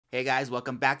Hey guys,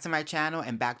 welcome back to my channel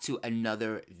and back to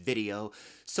another video.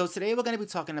 So today we're going to be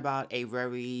talking about a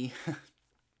very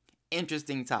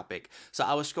interesting topic. So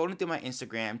I was scrolling through my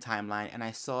Instagram timeline and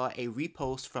I saw a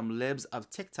repost from Libs of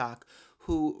TikTok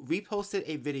who reposted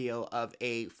a video of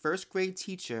a first grade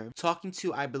teacher talking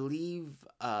to, I believe,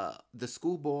 the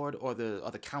school board or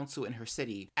the council in her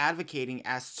city, advocating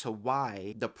as to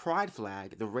why the pride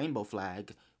flag, the rainbow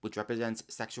flag, which represents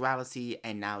sexuality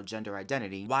and now gender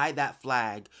identity, why that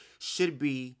flag should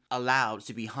be allowed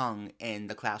to be hung in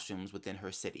the classrooms within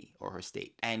her city or her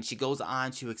state. And she goes on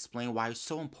to explain why it's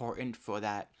so important for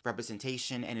that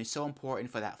representation and it's so important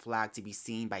for that flag to be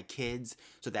seen by kids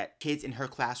so that kids in her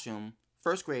classroom,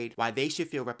 first grade, why they should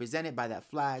feel represented by that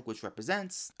flag, which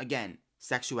represents, again,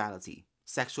 sexuality,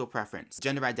 sexual preference,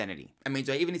 gender identity. I mean,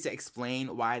 do I even need to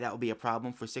explain why that would be a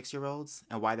problem for 6-year-olds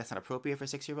and why that's not appropriate for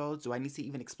 6-year-olds? Do I need to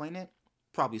even explain it?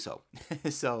 Probably so.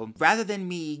 So rather than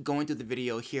me going through the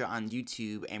video here on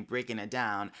YouTube and breaking it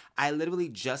down, I literally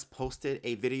just posted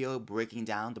a video breaking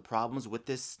down the problems with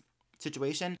this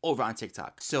situation over on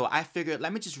TikTok. So I figured,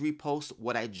 let me just repost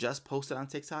what I just posted on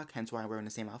TikTok, hence why I'm wearing the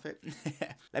same outfit.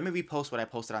 Let me repost what I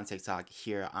posted on TikTok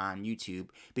here on YouTube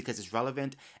because it's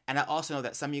relevant. And I also know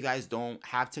that some of you guys don't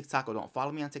have TikTok or don't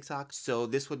follow me on TikTok. So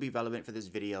this would be relevant for this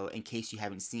video in case you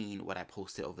haven't seen what I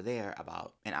posted over there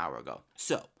about an hour ago.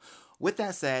 So with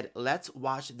that said, let's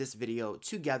watch this video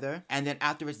together, and then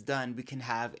after it's done, we can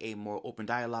have a more open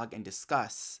dialogue and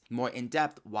discuss more in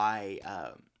depth why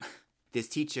this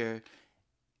teacher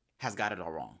has got it all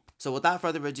wrong. So without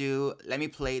further ado, let me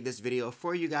play this video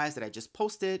for you guys that I just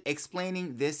posted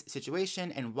explaining this situation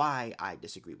and why I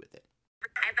disagree with it.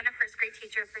 I've been a first grade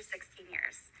teacher for 16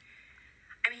 years.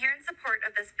 I'm here in support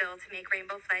of this bill to make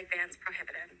rainbow flag bans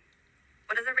prohibited.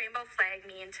 What does a rainbow flag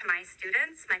mean to my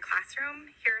students, my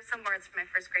classroom? Here are some words for my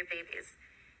first grade babies.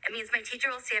 It means my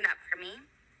teacher will stand up for me.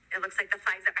 It looks like the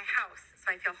flags at my house,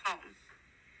 so I feel home.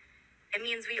 It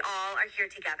means we all are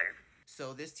here together.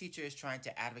 So this teacher is trying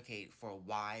to advocate for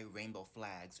why rainbow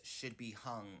flags should be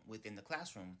hung within the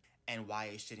classroom and why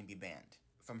it shouldn't be banned.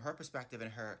 From her perspective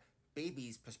and her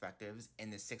baby's perspectives in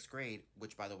the 6th grade,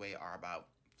 which by the way are about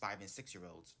 5 and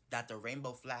 6-year-olds, that the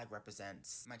rainbow flag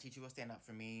represents my teacher will stand up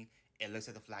for me, it looks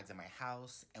like the flags at my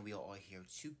house, and we are all here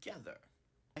together.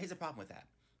 Here's the problem with that.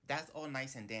 That's all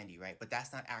nice and dandy, right? But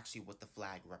that's not actually what the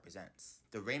flag represents.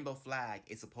 The rainbow flag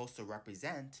is supposed to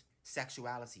represent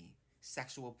sexuality,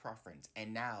 sexual preference,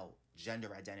 and now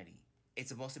gender identity. It's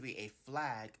supposed to be a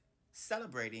flag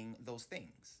celebrating those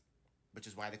things, which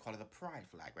is why they call it a pride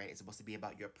flag, right? It's supposed to be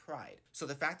about your pride. So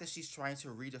the fact that she's trying to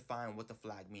redefine what the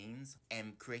flag means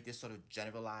and create this sort of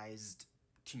generalized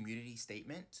community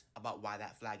statement about why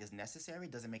that flag is necessary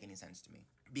doesn't make any sense to me.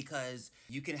 Because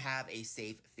you can have a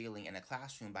safe feeling in a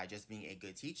classroom by just being a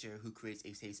good teacher who creates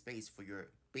a safe space for your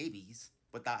babies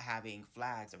without having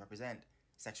flags that represent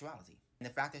sexuality. And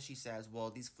the fact that she says,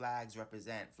 well, these flags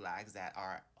represent flags that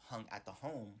are hung at the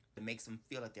home, that makes them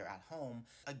feel like they're at home,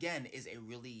 again, is a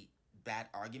really bad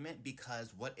argument,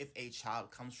 because what if a child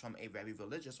comes from a very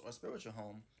religious or spiritual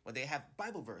home where they have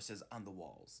Bible verses on the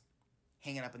walls,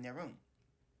 hanging up in their room?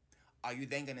 Are you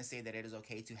then going to say that it is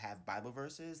okay to have Bible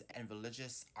verses and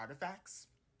religious artifacts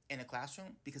in a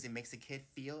classroom because it makes a kid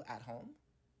feel at home?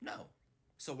 No.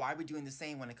 So why are we doing the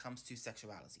same when it comes to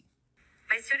sexuality?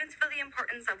 My students feel the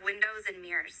importance of windows and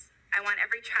mirrors. I want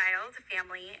every child,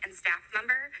 family, and staff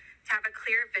member to have a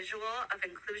clear visual of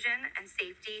inclusion and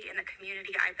safety in the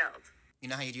community I build. You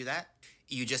know how you do that?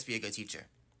 You just be a good teacher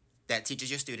that teaches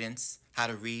your students how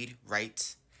to read,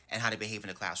 write, and how to behave in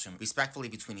the classroom respectfully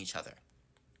between each other.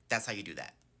 That's how you do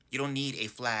that. You don't need a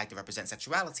flag to represent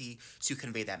sexuality to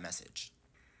convey that message.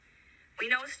 We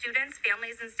know students,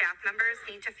 families, and staff members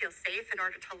need to feel safe in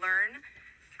order to learn,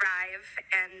 thrive,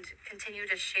 and continue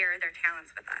to share their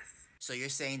talents with us. So you're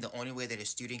saying the only way that a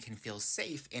student can feel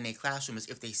safe in a classroom is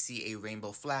if they see a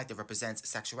rainbow flag that represents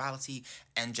sexuality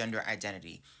and gender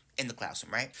identity in the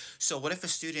classroom, right? So what if a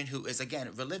student who is, again,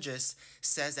 religious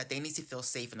says that they need to feel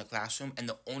safe in the classroom and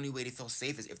the only way to feel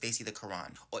safe is if they see the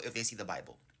Quran or if they see the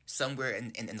Bible somewhere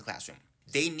in the classroom?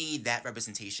 They need that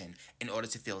representation in order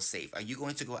to feel safe. Are you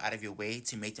going to go out of your way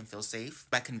to make them feel safe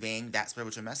by conveying that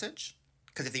spiritual message?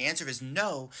 Because if the answer is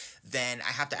no, then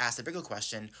I have to ask the bigger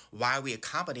question, why are we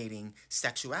accommodating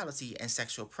sexuality and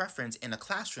sexual preference in a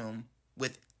classroom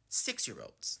with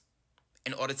 6-year-olds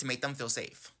in order to make them feel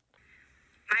safe?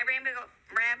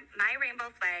 My rainbow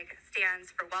flag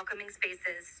stands for welcoming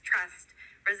spaces, trust,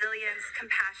 resilience,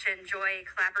 compassion, joy,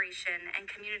 collaboration, and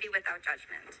community without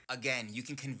judgment. Again, you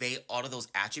can convey all of those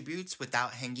attributes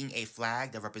without hanging a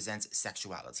flag that represents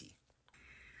sexuality.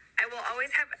 I will always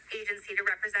have agency to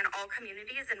represent all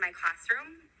communities in my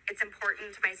classroom. It's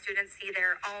important my students see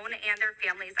their own and their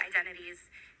family's identities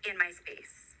in my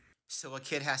space. So a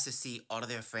kid has to see all of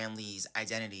their family's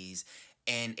identities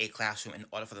in a classroom in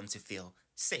order for them to feel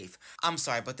safe. I'm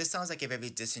sorry, but this sounds like a very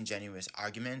disingenuous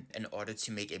argument in order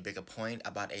to make a bigger point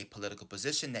about a political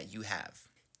position that you have.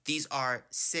 These are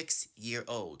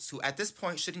 6-year-olds who at this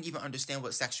point shouldn't even understand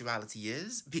what sexuality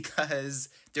is because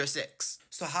they're 6.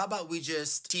 So how about we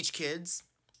just teach kids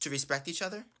to respect each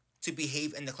other, to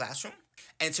behave in the classroom,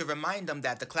 and to remind them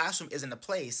that the classroom isn't a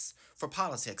place for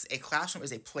politics. A classroom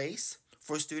is a place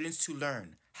for students to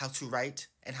learn how to write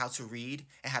and how to read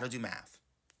and how to do math.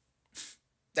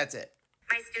 That's it.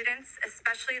 My students,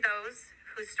 especially those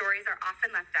whose stories are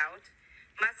often left out,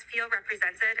 must feel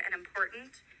represented and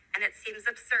important, and it seems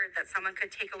absurd that someone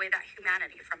could take away that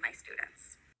humanity from my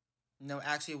students. No,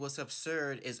 actually, what's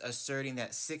absurd is asserting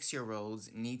that 6-year-olds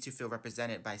need to feel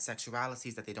represented by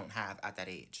sexualities that they don't have at that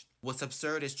age. What's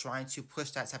absurd is trying to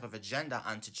push that type of agenda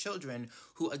onto children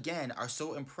who, again, are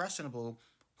so impressionable,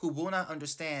 who will not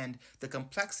understand the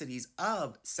complexities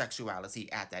of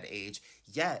sexuality at that age,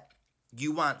 yet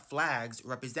you want flags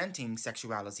representing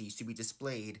sexualities to be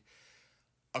displayed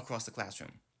across the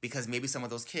classroom. Because maybe some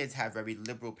of those kids have very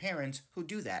liberal parents who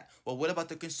do that. Well, what about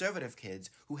the conservative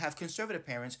kids who have conservative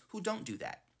parents who don't do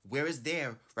that? Where is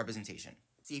their representation?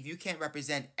 See, if you can't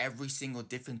represent every single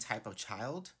different type of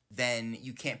child, then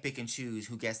you can't pick and choose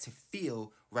who gets to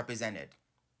feel represented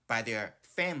by their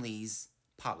family's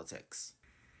politics.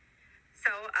 So,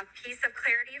 a piece of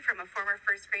clarity from a former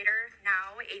first grader,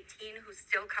 now 18, who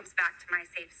still comes back to my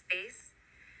safe space.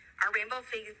 Our rainbow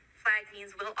flag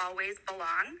means we'll always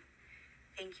belong.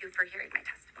 Thank you for hearing my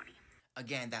testimony.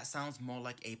 Again, that sounds more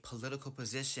like a political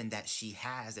position that she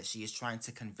has, that she is trying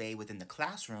to convey within the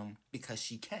classroom because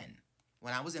she can.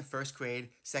 When I was in first grade,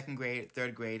 second grade,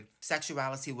 third grade,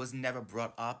 sexuality was never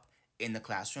brought up in the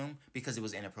classroom because it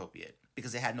was inappropriate,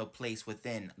 because it had no place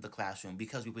within the classroom,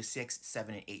 because we were 6,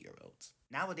 7, and 8-year-olds.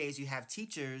 Nowadays, you have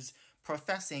teachers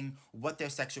professing what their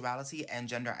sexuality and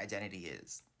gender identity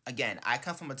is. Again, I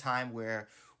come from a time where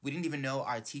we didn't even know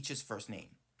our teacher's first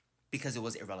name because it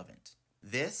was irrelevant.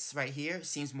 This right here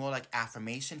seems more like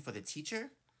affirmation for the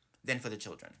teacher than for the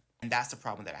children. And that's the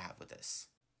problem that I have with this.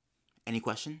 Any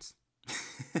questions?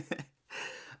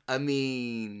 I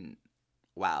mean,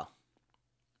 wow.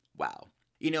 Wow.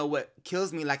 You know, what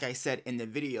kills me, like I said in the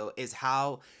video, is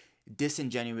how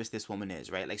disingenuous this woman is,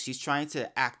 right? Like, she's trying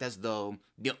to act as though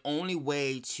the only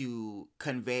way to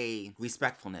convey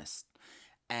respectfulness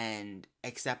and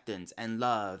acceptance and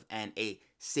love and a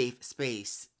safe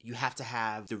space, you have to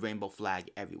have the rainbow flag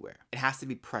everywhere. It has to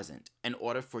be present in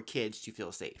order for kids to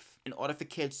feel safe, in order for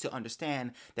kids to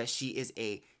understand that she is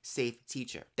a safe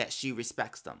teacher, that she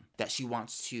respects them, that she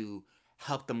wants to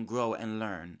help them grow and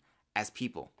learn as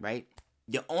people, right?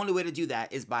 The only way to do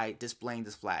that is by displaying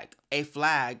this flag. A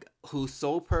flag whose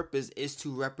sole purpose is to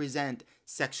represent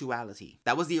sexuality.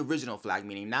 That was the original flag,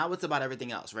 meaning now it's about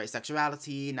everything else, right?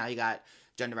 Sexuality, now you got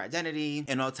gender identity,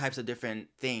 and all types of different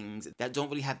things that don't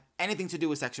really have anything to do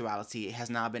with sexuality. It has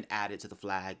now been added to the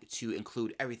flag to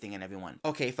include everything and everyone.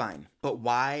 Okay, fine. But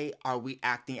why are we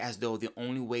acting as though the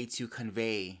only way to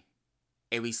convey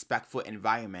a respectful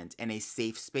environment and a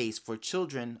safe space for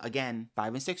children, again,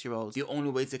 5 and 6-year-olds, the only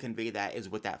way to convey that is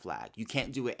with that flag? You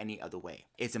can't do it any other way.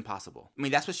 It's impossible. I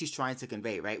mean, that's what she's trying to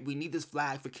convey, right? We need this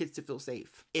flag for kids to feel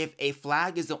safe. If a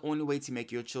flag is the only way to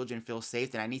make your children feel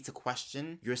safe, then I need to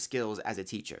question your skills as a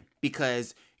teacher,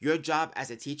 because your job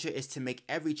as a teacher is to make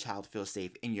every child feel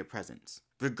safe in your presence,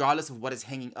 regardless of what is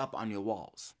hanging up on your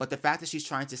walls. But the fact that she's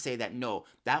trying to say that, no,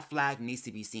 that flag needs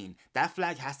to be seen, that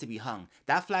flag has to be hung,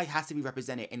 that flag has to be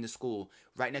represented in the school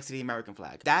right next to the American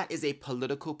flag, that is a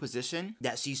political position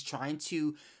that she's trying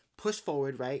to push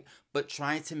forward, right? But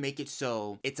trying to make it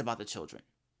so it's about the children.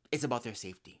 It's about their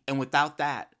safety. And without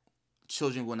that,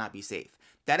 children will not be safe.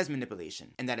 That is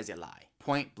manipulation, and that is a lie.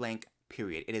 Point blank,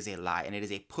 period. It is a lie, and it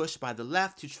is a push by the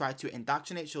left to try to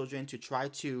indoctrinate children, to try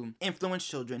to influence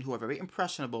children who are very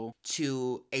impressionable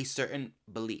to a certain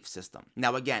belief system.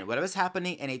 Now, again, whatever's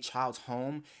happening in a child's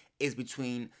home is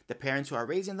between the parents who are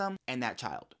raising them and that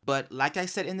child. But like I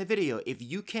said in the video, if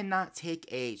you cannot take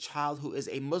a child who is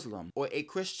a Muslim or a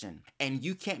Christian and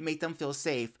you can't make them feel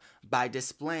safe by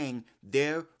displaying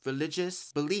their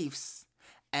religious beliefs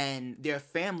and their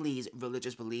family's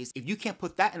religious beliefs, if you can't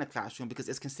put that in a classroom because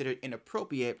it's considered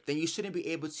inappropriate, then you shouldn't be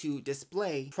able to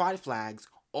display pride flags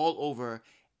all over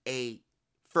a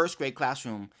first grade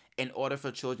classroom in order for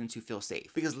children to feel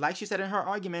safe. Because like she said in her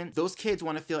argument, those kids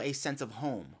want to feel a sense of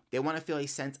home. They want to feel a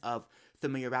sense of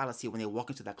familiarity when they walk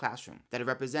into that classroom, that it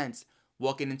represents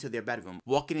walking into their bedroom,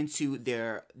 walking into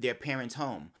their parents'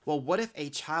 home. Well, what if a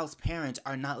child's parents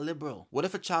are not liberal? What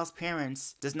if a child's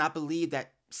parents does not believe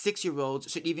that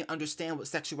 6-year-olds should even understand what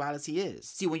sexuality is?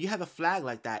 See, when you have a flag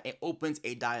like that, it opens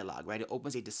a dialogue, right? It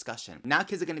opens a discussion. Now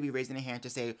kids are going to be raising their hand to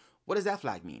say, what does that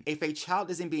flag mean? If a child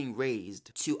isn't being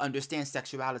raised to understand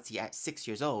sexuality at 6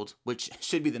 years old, which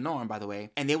should be the norm, by the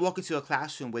way, and they walk into a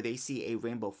classroom where they see a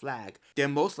rainbow flag, they're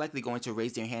most likely going to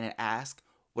raise their hand and ask,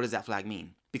 what does that flag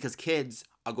mean? Because kids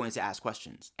are going to ask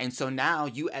questions. And so now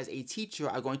you as a teacher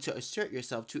are going to assert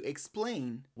yourself to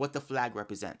explain what the flag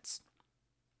represents.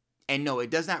 And no,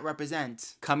 it does not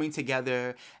represent coming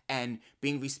together and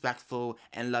being respectful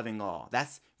and loving all.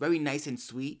 That's very nice and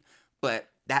sweet, but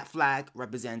that flag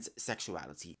represents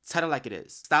sexuality. Tell it like it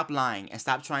is. Stop lying and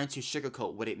stop trying to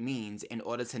sugarcoat what it means in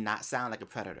order to not sound like a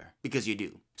predator, because you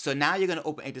do. So now you're going to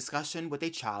open a discussion with a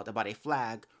child about a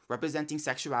flag representing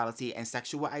sexuality and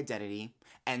sexual identity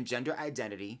and gender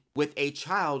identity with a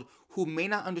child who may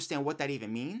not understand what that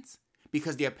even means,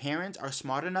 because their parents are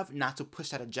smart enough not to push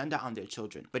that agenda on their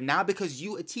children. But now because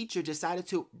you, a teacher, decided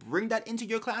to bring that into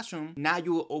your classroom, now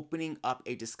you are opening up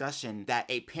a discussion that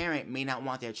a parent may not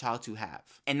want their child to have.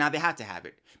 And now they have to have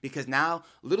it, because now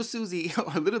little Susie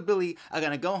or little Billy are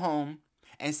gonna go home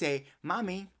and say,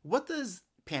 Mommy, what does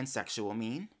pansexual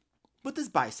mean? What does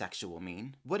bisexual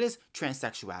mean? What is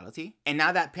transsexuality? And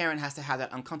now that parent has to have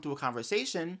that uncomfortable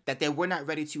conversation that they were not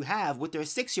ready to have with their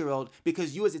 6-year-old,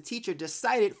 because you as a teacher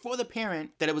decided for the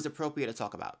parent that it was appropriate to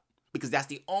talk about. Because that's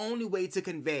the only way to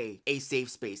convey a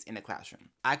safe space in the classroom.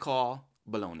 I call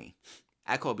baloney.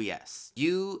 I call BS.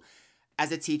 You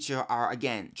as a teacher are,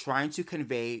 again, trying to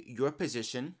convey your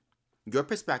position, your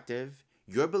perspective,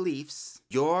 your beliefs,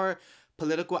 your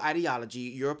political ideology,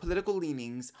 your political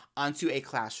leanings onto a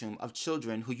classroom of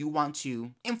children who you want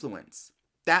to influence.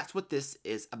 That's what this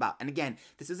is about. And again,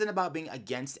 this isn't about being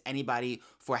against anybody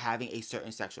for having a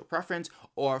certain sexual preference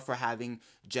or for having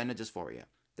gender dysphoria.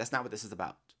 That's not what this is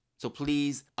about. So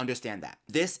please understand that.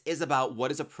 This is about what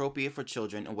is appropriate for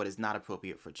children and what is not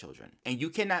appropriate for children. And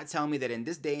you cannot tell me that in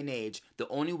this day and age, the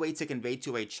only way to convey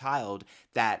to a child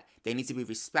that they need to be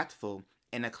respectful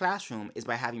in a classroom is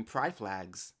by having pride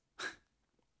flags.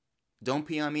 Don't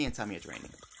pee on me and tell me it's raining.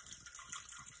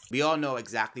 We all know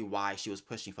exactly why she was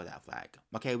pushing for that flag.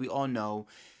 Okay, we all know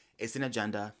it's an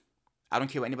agenda. I don't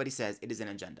care what anybody says, it is an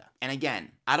agenda. And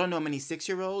again, I don't know many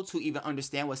 6-year-olds who even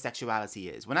understand what sexuality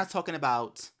is. We're not talking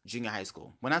about junior high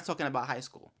school. We're not talking about high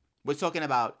school. We're talking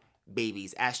about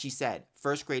babies, as she said,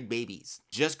 first grade babies,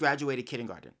 just graduated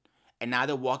kindergarten. And now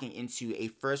they're walking into a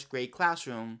first grade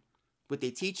classroom with a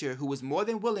teacher who was more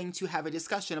than willing to have a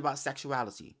discussion about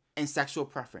sexuality and sexual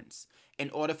preference in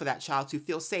order for that child to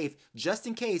feel safe, just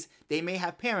in case they may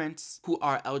have parents who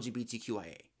are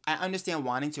LGBTQIA. I understand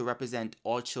wanting to represent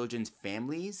all children's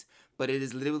families, but it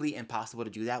is literally impossible to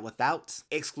do that without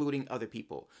excluding other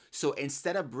people. So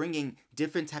instead of bringing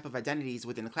different type of identities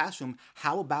within the classroom,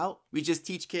 how about we just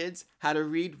teach kids how to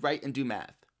read, write, and do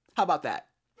math? How about that?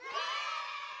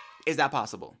 Is that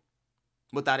possible?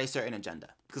 Without a certain agenda.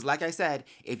 Because like I said,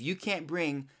 if you can't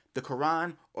bring the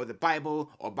Quran or the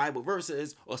Bible or Bible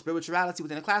verses or spirituality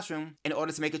within a classroom in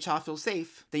order to make a child feel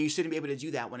safe, then you shouldn't be able to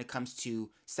do that when it comes to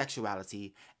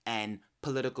sexuality and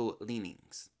political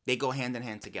leanings. They go hand in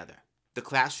hand together. The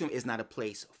classroom is not a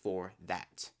place for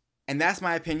that. And that's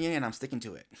my opinion, and I'm sticking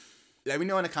to it. Let me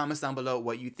know in the comments down below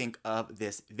what you think of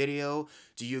this video.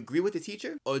 Do you agree with the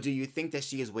teacher? Or do you think that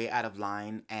she is way out of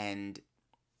line and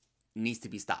needs to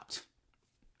be stopped?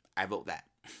 I vote that.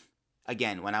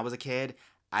 Again, when I was a kid,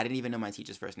 I didn't even know my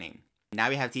teacher's first name. Now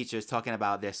we have teachers talking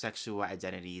about their sexual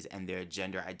identities and their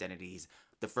gender identities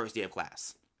the first day of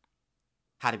class.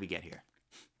 How did we get here?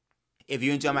 If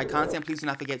you enjoy my content, please do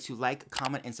not forget to like,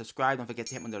 comment, and subscribe. Don't forget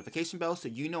to hit my notification bell so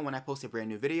you know when I post a brand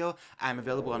new video. I am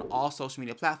available on all social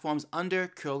media platforms under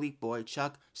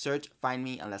CurlyBoyChuck. Search, find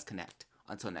me, and let's connect.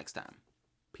 Until next time,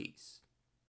 peace.